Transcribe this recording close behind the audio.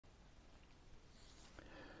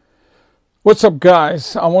What's up,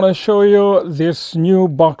 guys? I want to show you this new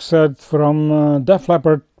box set from Def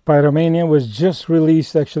Leppard. Pyromania was just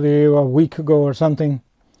released actually a week ago or something.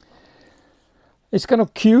 It's kind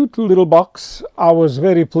of cute little box. I was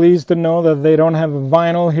very pleased to know that they don't have a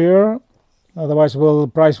vinyl here, otherwise the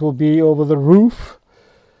price will be over the roof.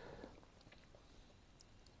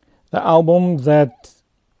 The album that,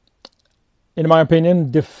 in my opinion,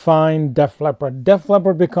 defined Def Leppard. Def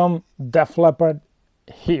Leppard become Def Leppard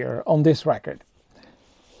here on this record.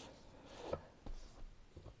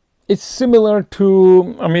 It's similar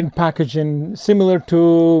to, packaging, similar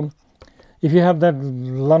to if you have that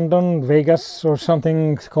London, Vegas or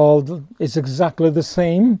something called, it's exactly the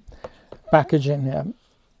same packaging. Yeah.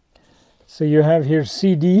 So you have here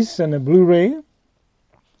CDs and a Blu-ray.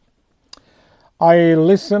 I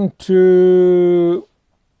listened to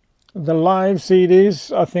the live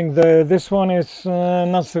CDs. I think this one is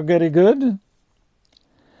not so very good.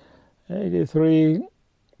 83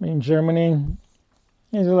 in Germany.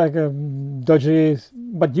 It's like a dodgy,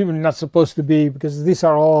 but you're not supposed to be, because these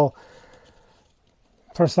are all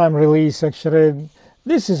first time release. Actually,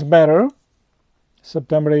 this is better.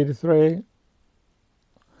 September 83.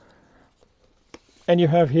 And you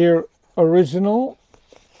have here original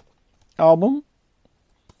album.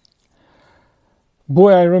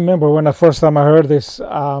 Boy, I remember when the first time I heard this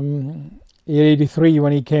in 83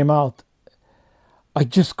 when he came out. I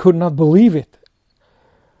just could not believe it.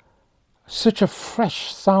 Such a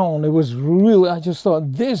fresh sound. It was really, I just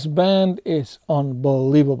thought this band is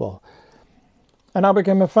unbelievable. And I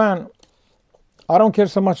became a fan. I don't care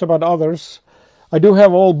so much about others. I do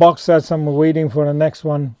have all box sets. I'm waiting for the next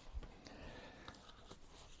one.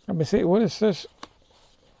 Let me see, what is this?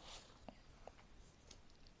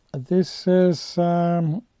 This is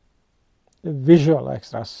visual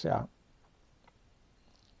extras, yeah.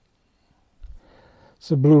 It's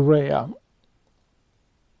a Blu-ray, yeah.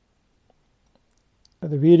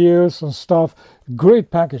 The videos and stuff, great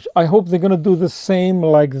package. I hope they're gonna do the same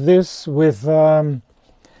like this with other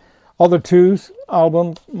two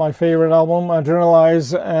albums. My favorite album,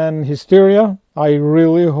 Adrenalize and Hysteria. I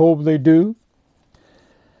really hope they do.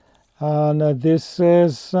 And this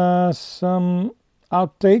is some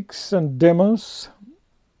outtakes and demos.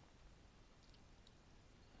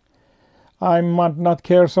 I might not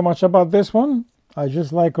care so much about this one. I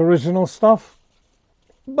just like original stuff,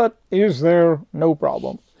 but is there no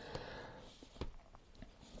problem.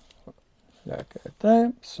 Look at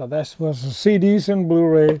that. So this was CDs and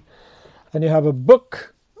Blu-ray, and you have a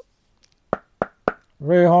book,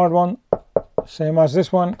 very hard one, same as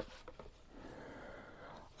this one.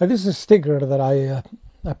 And this is a sticker that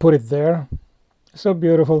I put it there. So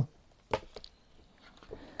beautiful.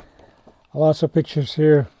 Lots of pictures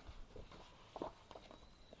here.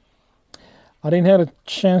 I didn't have a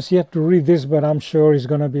chance yet to read this, but I'm sure it's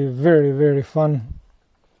going to be very, very fun.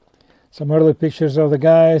 Some early pictures of the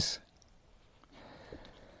guys.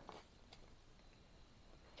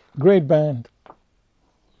 Great band.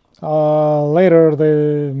 Later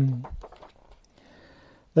they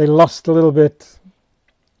lost a little bit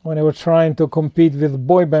when they were trying to compete with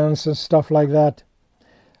boy bands and stuff like that.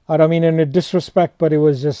 I don't mean any disrespect, but it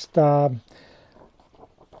was just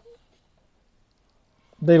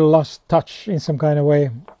they lost touch in some kind of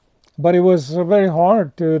way. But it was very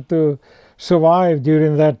hard to survive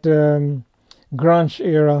during that grunge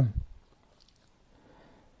era.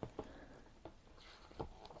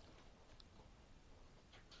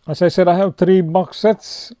 As I said, I have 3 box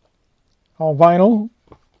sets on vinyl.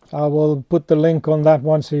 I will put the link on that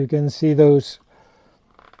one so you can see those.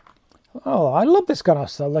 Oh, I love this kind of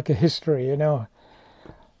stuff, like a history, you know.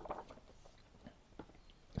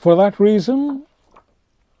 For that reason,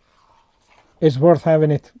 it's worth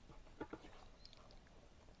having it.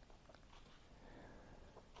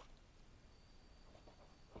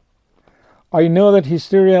 I know that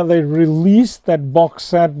Hysteria, they released that box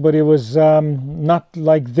set, but it was not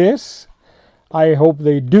like this. I hope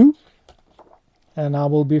they do, and I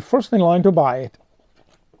will be first in line to buy it.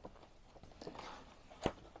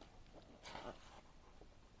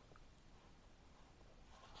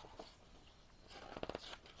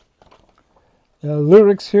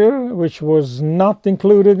 Lyrics here, which was not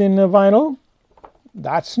included in the vinyl.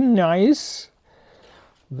 That's nice.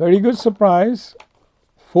 Very good surprise.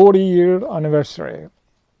 40-year anniversary.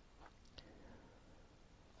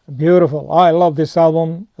 Beautiful. I love this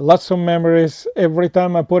album. Lots of memories. Every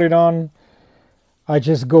time I put it on, I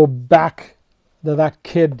just go back to that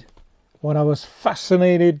kid when I was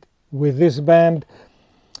fascinated with this band.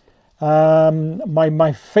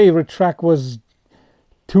 My favorite track was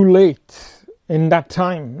Too Late. in that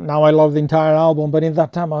time. Now I love the entire album, but in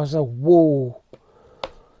that time I was like, whoa.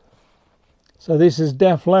 So this is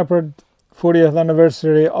Def Leppard 40th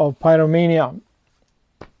anniversary of Pyromania.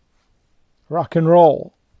 Rock and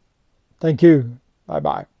roll. Thank you. Bye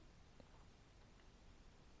bye.